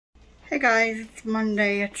Hey guys, it's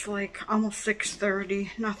Monday. It's like almost 6:30.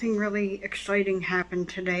 Nothing really exciting happened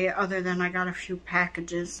today other than I got a few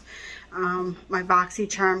packages. My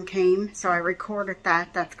BoxyCharm came, so I recorded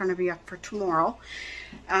that. That's going to be up for tomorrow.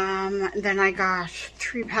 Then I got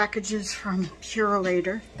 3 packages from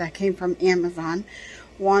Purolator that came from Amazon.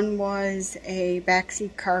 One was a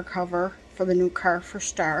backseat car cover for the new car for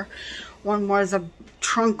Star. One was a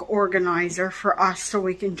trunk organizer for us so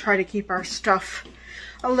we can try to keep our stuff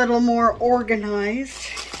a little more organized.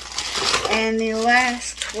 And the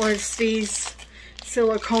last was these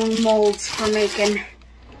silicone molds for making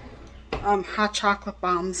hot chocolate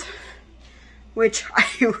bombs, which I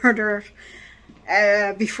ordered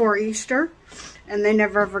before Easter and they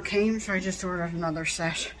never ever came, so I just ordered another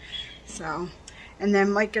set. So, and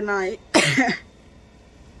then Mike and I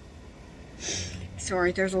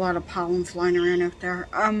sorry, there's a lot of pollen flying around out there.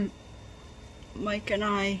 Mike and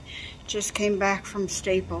I just came back from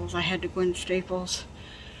Staples. I had to go in Staples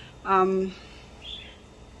to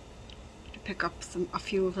pick up a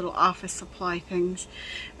few little office supply things,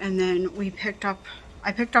 and then I picked up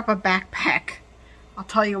a backpack. I'll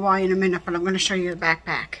tell you why in a minute, but I'm going to show you the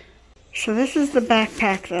backpack. So this is the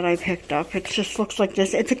backpack that I picked up. It just looks like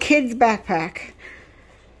this. It's a kid's backpack.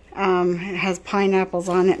 It has pineapples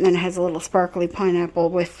on it, and then it has a little sparkly pineapple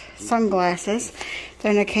with sunglasses.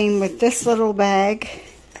 Then it came with this little bag,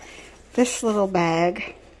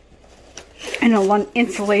 and an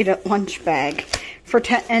insulated lunch bag for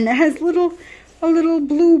and it has a little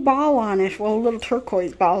blue ball on it, well, a little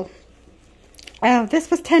turquoise ball.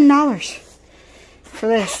 This was $10 for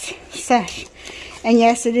this set. And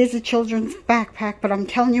yes, it is a children's backpack, but I'm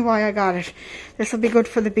telling you why I got it. This will be good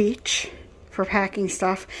for the beach, for packing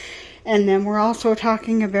stuff. And then we're also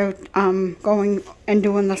talking about going and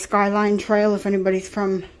doing the Skyline Trail. If anybody's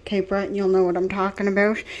from Cape Breton, you'll know what I'm talking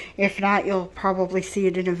about. If not, you'll probably see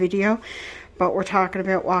it in a video. But we're talking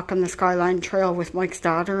about walking the Skyline Trail with Mike's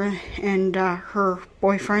daughter and her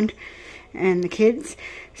boyfriend and the kids.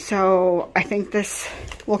 So I think this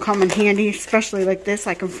will come in handy, especially like this.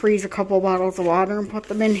 I can freeze a couple bottles of water and put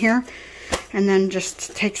them in here, and then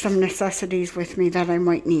just take some necessities with me that I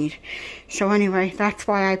might need. So anyway, that's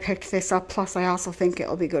why I picked this up. Plus, I also think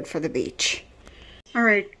it'll be good for the beach.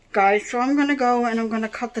 Alright guys, so I'm going to go and I'm going to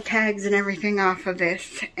cut the tags and everything off of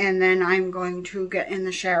this. And then I'm going to get in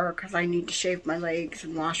the shower because I need to shave my legs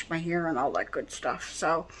and wash my hair and all that good stuff.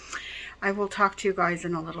 So I will talk to you guys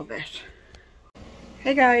in a little bit.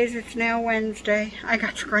 Hey guys, it's now Wednesday. I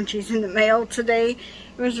got scrunchies in the mail today.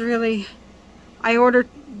 It was really... I ordered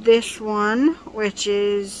this one, which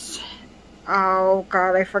is, oh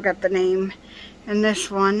god, I forgot the name, and this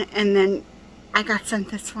one, and then I got sent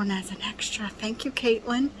this one as an extra. Thank you,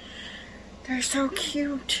 Caitlin. They're so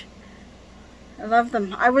cute. I love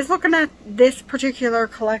them. I was looking at this particular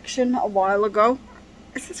collection a while ago.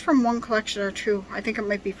 Is this from one collection or two? I think it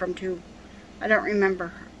might be from 2. I don't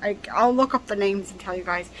remember. I'll look up the names and tell you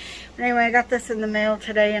guys. But anyway, I got this in the mail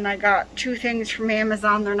today, and I got 2 things from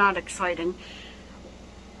Amazon. They're not exciting.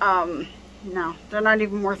 No, they're not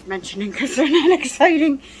even worth mentioning because they're not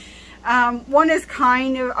exciting. One is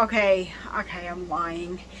kind of, okay, I'm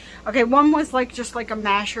lying. Okay, one was like just like a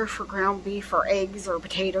masher for ground beef or eggs or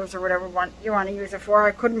potatoes or whatever you want to use it for.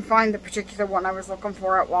 I couldn't find the particular one I was looking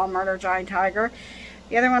for at Walmart or Giant Tiger.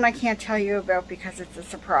 The other one I can't tell you about because it's a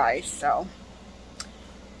surprise, so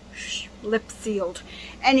lip sealed.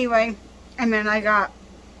 Anyway, and then I got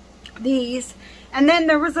these. And then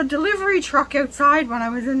there was a delivery truck outside when I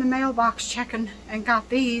was in the mailbox checking and got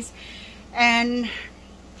these. And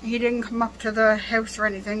he didn't come up to the house or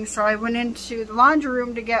anything. So I went into the laundry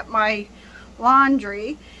room to get my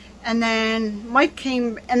laundry. And then Mike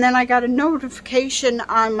came, and then I got a notification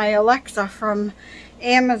on my Alexa from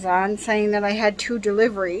Amazon saying that I had 2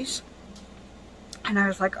 deliveries. And I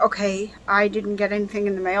was like, okay, I didn't get anything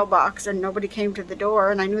in the mailbox and nobody came to the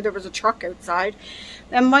door, and I knew there was a truck outside.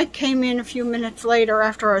 Then Mike came in a few minutes later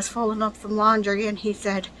after I was folding up some laundry, and he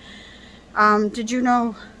said, did you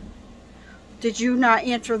not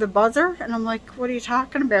answer the buzzer? And I'm like, what are you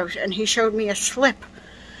talking about? And he showed me a slip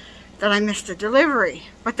that I missed a delivery.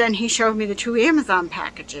 But then he showed me the 2 Amazon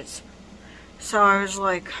packages. So I was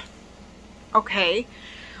like, okay.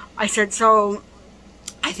 I said, so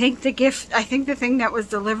I think the thing that was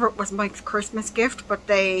delivered was Mike's Christmas gift, but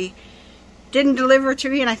they didn't deliver it to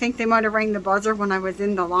me, and I think they might have rang the buzzer when I was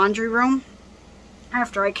in the laundry room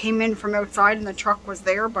after I came in from outside and the truck was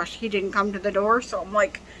there, but he didn't come to the door. So I'm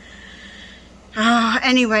like,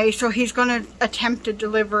 anyway, so he's going to attempt to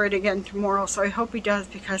deliver it again tomorrow, so I hope he does,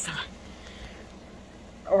 because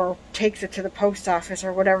or takes it to the post office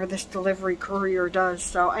or whatever this delivery courier does.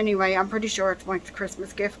 So anyway, I'm pretty sure it's Mike's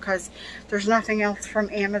Christmas gift because there's nothing else from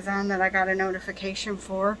Amazon that I got a notification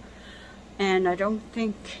for. And I don't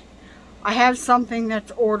think... I have something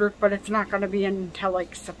that's ordered, but it's not going to be until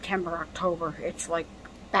like September, October. It's like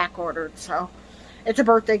back ordered, so it's a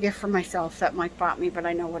birthday gift for myself that Mike bought me, but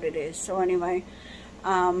I know what it is. So anyway,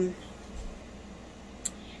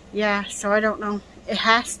 yeah, so I don't know. It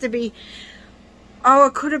has to be, oh,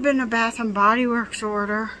 it could have been a Bath and Body Works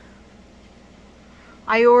order.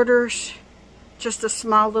 I ordered just a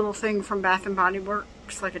small little thing from Bath and Body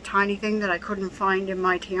Works, like a tiny thing that I couldn't find in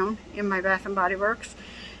my town, in my Bath and Body Works.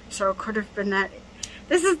 So it could have been that.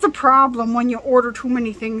 This is the problem when you order too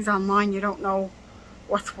many things online, you don't know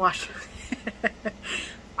what's what.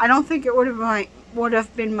 I don't think it would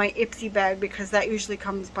have been my Ipsy bag because that usually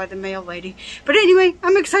comes by the mail lady. But anyway,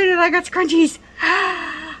 I'm excited I got scrunchies.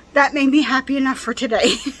 That made me happy enough for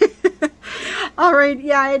today. Alright,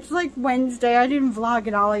 yeah, it's like Wednesday. I didn't vlog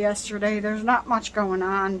at all yesterday. There's not much going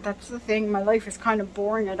on. That's the thing. My life is kind of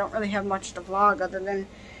boring. I don't really have much to vlog other than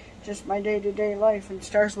just my day-to-day life, and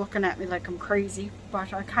Star's looking at me like I'm crazy,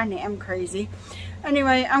 but I kind of am crazy.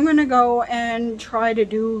 Anyway, I'm gonna go and try to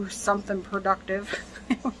do something productive.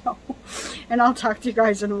 I don't know. And I'll talk to you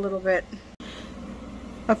guys in a little bit.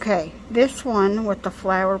 Okay, this one with the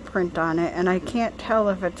flower print on it, and I can't tell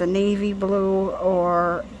if it's a navy blue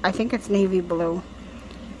or I think it's navy blue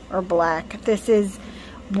or black. This is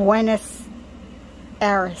Buenos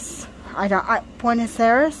Aires. Buenos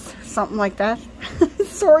Aires, something like that.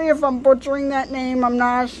 Sorry if I'm butchering that name. I'm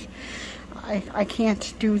not. I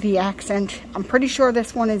can't do the accent. I'm pretty sure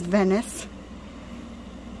this one is Venice.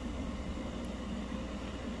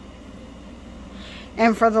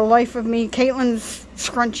 And for the life of me, Caitlin's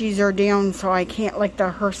scrunchies are down, so I can't, like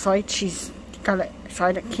her site, she's got it, so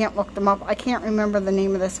I can't look them up. I can't remember the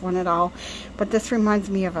name of this one at all, but this reminds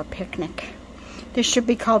me of a picnic. This should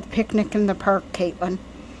be called Picnic in the Park, Caitlin.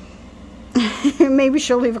 Maybe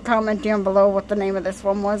she'll leave a comment down below what the name of this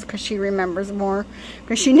one was, because she remembers more.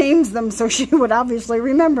 Because she names them, so she would obviously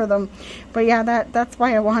remember them. But yeah, that's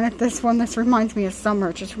why I wanted this one. This reminds me of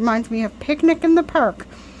summer. It just reminds me of Picnic in the Park.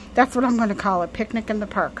 That's what I'm going to call it, Picnic in the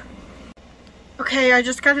Park. Okay, I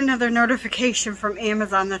just got another notification from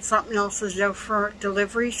Amazon that something else is out for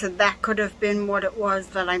delivery. So that could have been what it was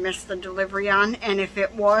that I missed the delivery on. And if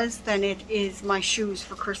it was, then it is my shoes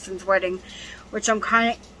for Kristen's wedding, which I'm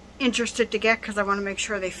kind of interested to get because I want to make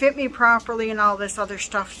sure they fit me properly and all this other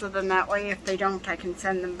stuff, so then that way if they don't I can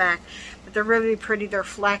send them back. But they're really pretty. They're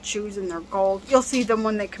flat shoes and they're gold. You'll see them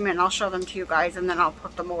when they come in. I'll show them to you guys and then I'll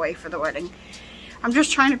put them away for the wedding. I'm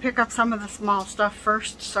just trying to pick up some of the small stuff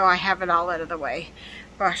first so I have it all out of the way,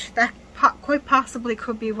 but that quite possibly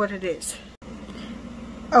could be what it is.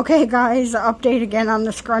 Okay guys, update again on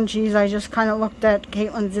the scrunchies. I just kind of looked at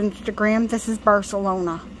Caitlin's Instagram. This is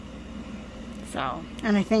Barcelona. So,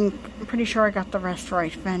 and I'm pretty sure I got the rest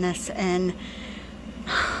right. Venice, and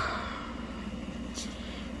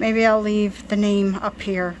maybe I'll leave the name up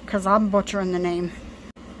here because I'm butchering the name.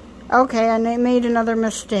 Okay, and I made another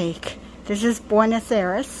mistake. This is Buenos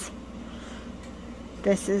Aires.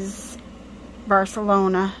 This is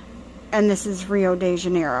Barcelona, and this is Rio de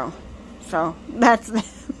Janeiro. So that's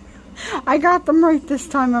I got them right this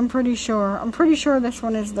time. I'm pretty sure. I'm pretty sure this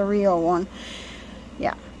one is the Rio one.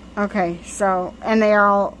 Yeah. Okay, so, and they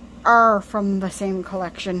all are from the same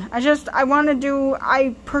collection.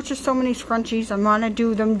 I purchased so many scrunchies, I want to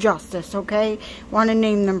do them justice, okay? Want to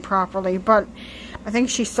name them properly, but I think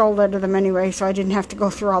she sold out of them anyway, so I didn't have to go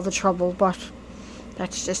through all the trouble, but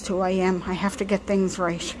that's just who I am. I have to get things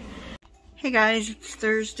right. Hey guys, it's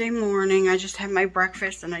Thursday morning. I just had my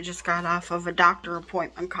breakfast and I just got off of a doctor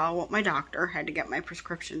appointment call with my doctor. Had to get my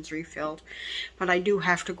prescriptions refilled. But I do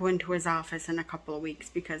have to go into his office in a couple of weeks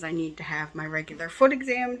because I need to have my regular foot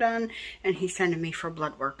exam done and he's sending me for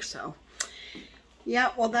blood work. So yeah,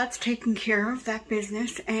 well that's taken care of, that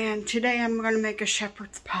business. And today I'm going to make a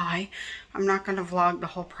shepherd's pie. I'm not going to vlog the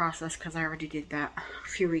whole process because I already did that a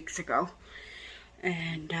few weeks ago.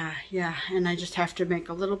 And yeah, and I just have to make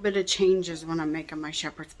a little bit of changes when I'm making my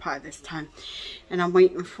shepherd's pie this time. And I'm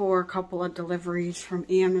waiting for a couple of deliveries from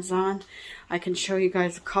Amazon. I can show you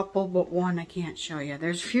guys a couple, but one I can't show you.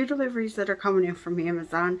 There's a few deliveries that are coming in from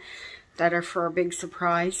Amazon that are for a big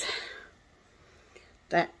surprise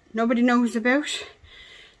that nobody knows about.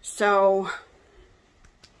 So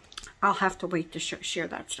I'll have to wait to share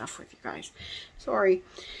that stuff with you guys. Sorry.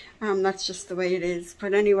 That's just the way it is.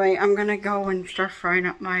 But anyway, I'm going to go and start frying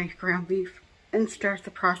up my ground beef and start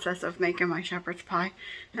the process of making my shepherd's pie.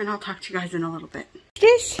 And I'll talk to you guys in a little bit.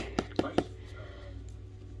 This?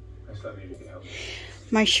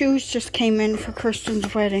 My shoes just came in for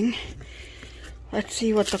Kristen's wedding. Let's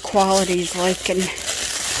see what the quality's like. And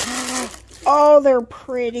oh, they're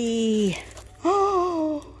pretty.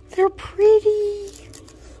 Oh, they're pretty.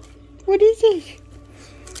 What is it?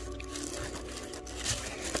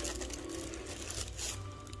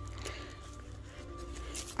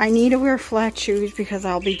 I need to wear flat shoes because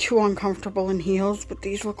I'll be too uncomfortable in heels, but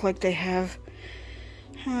these look like they have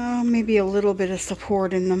maybe a little bit of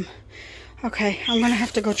support in them. Okay, I'm going to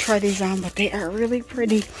have to go try these on, but they are really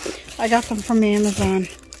pretty. I got them from Amazon.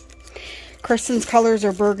 Kristen's colors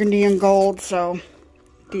are burgundy and gold, so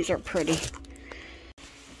these are pretty.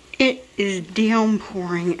 It is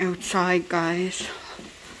downpouring outside, guys.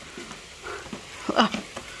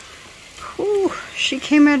 Whew, she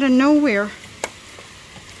came out of nowhere.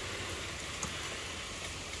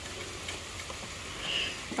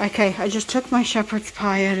 Okay, I just took my shepherd's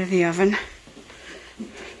pie out of the oven.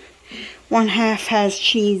 One half has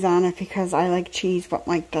cheese on it because I like cheese, but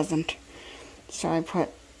Mike doesn't. So I put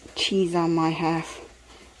cheese on my half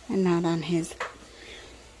and not on his.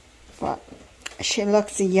 But she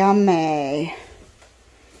looks yummy.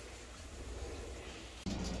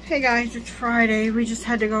 Hey guys, it's Friday. We just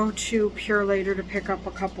had to go to Pure Later to pick up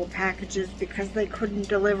a couple packages because they couldn't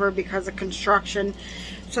deliver because of construction.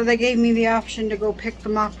 So they gave me the option to go pick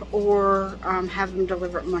them up or have them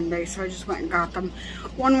delivered Monday. So I just went and got them.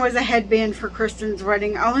 One was a headband for Kristen's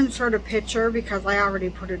wedding. I'll insert a picture because I already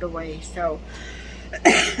put it away. So,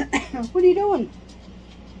 what are you doing?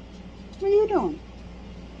 What are you doing?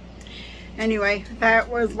 Anyway, that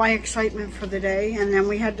was my excitement for the day. And then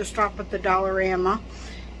we had to stop at the Dollarama.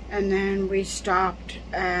 And then we stopped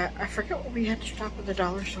at, I forget what we had to stop at the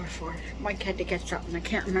dollar store for. Mike had to get something, I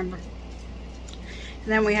can't remember.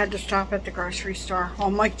 And then we had to stop at the grocery store.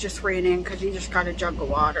 Well, Mike just ran in because he just got a jug of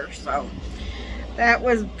water. So that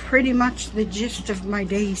was pretty much the gist of my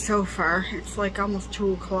day so far. It's like almost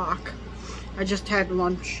 2 o'clock. I just had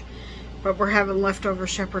lunch. But we're having leftover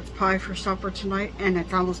shepherd's pie for supper tonight. And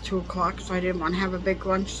it's almost 2 o'clock, so I didn't want to have a big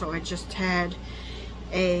lunch. So I just had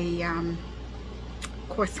a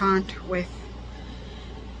croissant with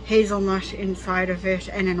hazelnut inside of it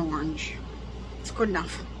and an orange. It's good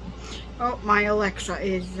enough. Oh, my Alexa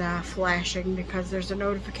is flashing because there's a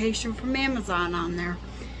notification from Amazon on there.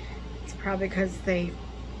 It's probably because they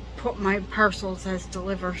put my parcels as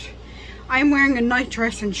delivered. I'm wearing a night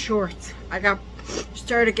dress and shorts. I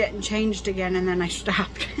started getting changed again and then I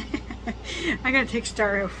stopped. I gotta take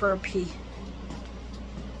Star out for a pee.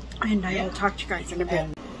 And I will talk to you guys in a bit.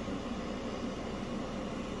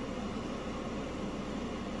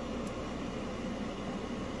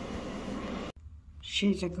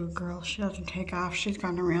 She's a good girl. She doesn't take off. She's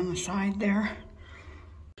gone around the side there.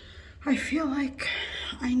 I feel like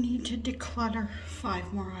I need to declutter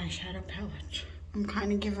 5 more eyeshadow palettes. I'm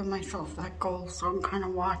kind of giving myself that goal, so I'm kind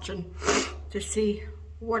of watching to see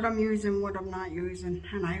what I'm using, what I'm not using,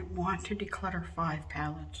 and I want to declutter 5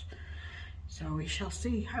 palettes. So we shall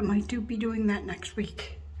see. I might be doing that next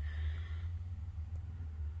week.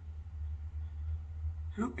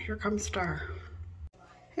 Oh, here comes Star.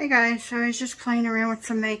 Hey guys, so I was just playing around with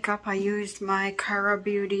some makeup. I used my Cara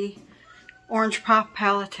Beauty Orange Pop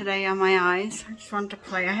palette today on my eyes. I just wanted to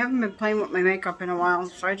play. I haven't been playing with my makeup in a while,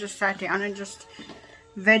 so I just sat down and just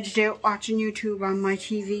vegged out watching YouTube on my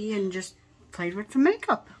TV and just played with some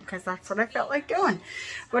makeup because that's what I felt like doing.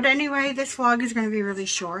 But anyway, this vlog is going to be really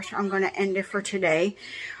short. I'm going to end it for today.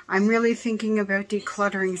 I'm really thinking about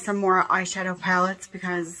decluttering some more eyeshadow palettes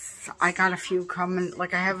because I got a few coming.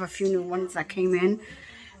 Like I have a few new ones that came in.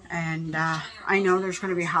 And I know there's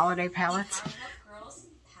going to be holiday palettes.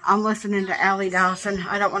 I'm listening to Allie Dawson.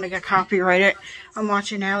 I don't want to get copyrighted. I'm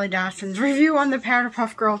watching Allie Dawson's review on the Powder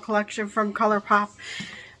Puff Girl collection from ColourPop.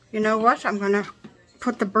 You know what? I'm going to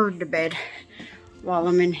put the bird to bed while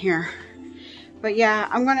I'm in here. But yeah,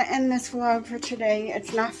 I'm going to end this vlog for today.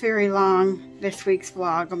 It's not very long, this week's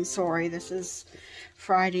vlog. I'm sorry. This is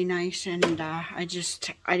Friday night and I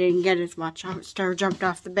didn't get as much. Star jumped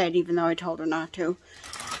off the bed even though I told her not to.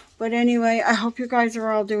 But anyway, I hope you guys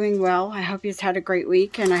are all doing well. I hope you've had a great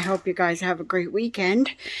week and I hope you guys have a great weekend.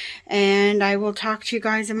 And I will talk to you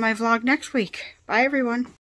guys in my vlog next week. Bye everyone.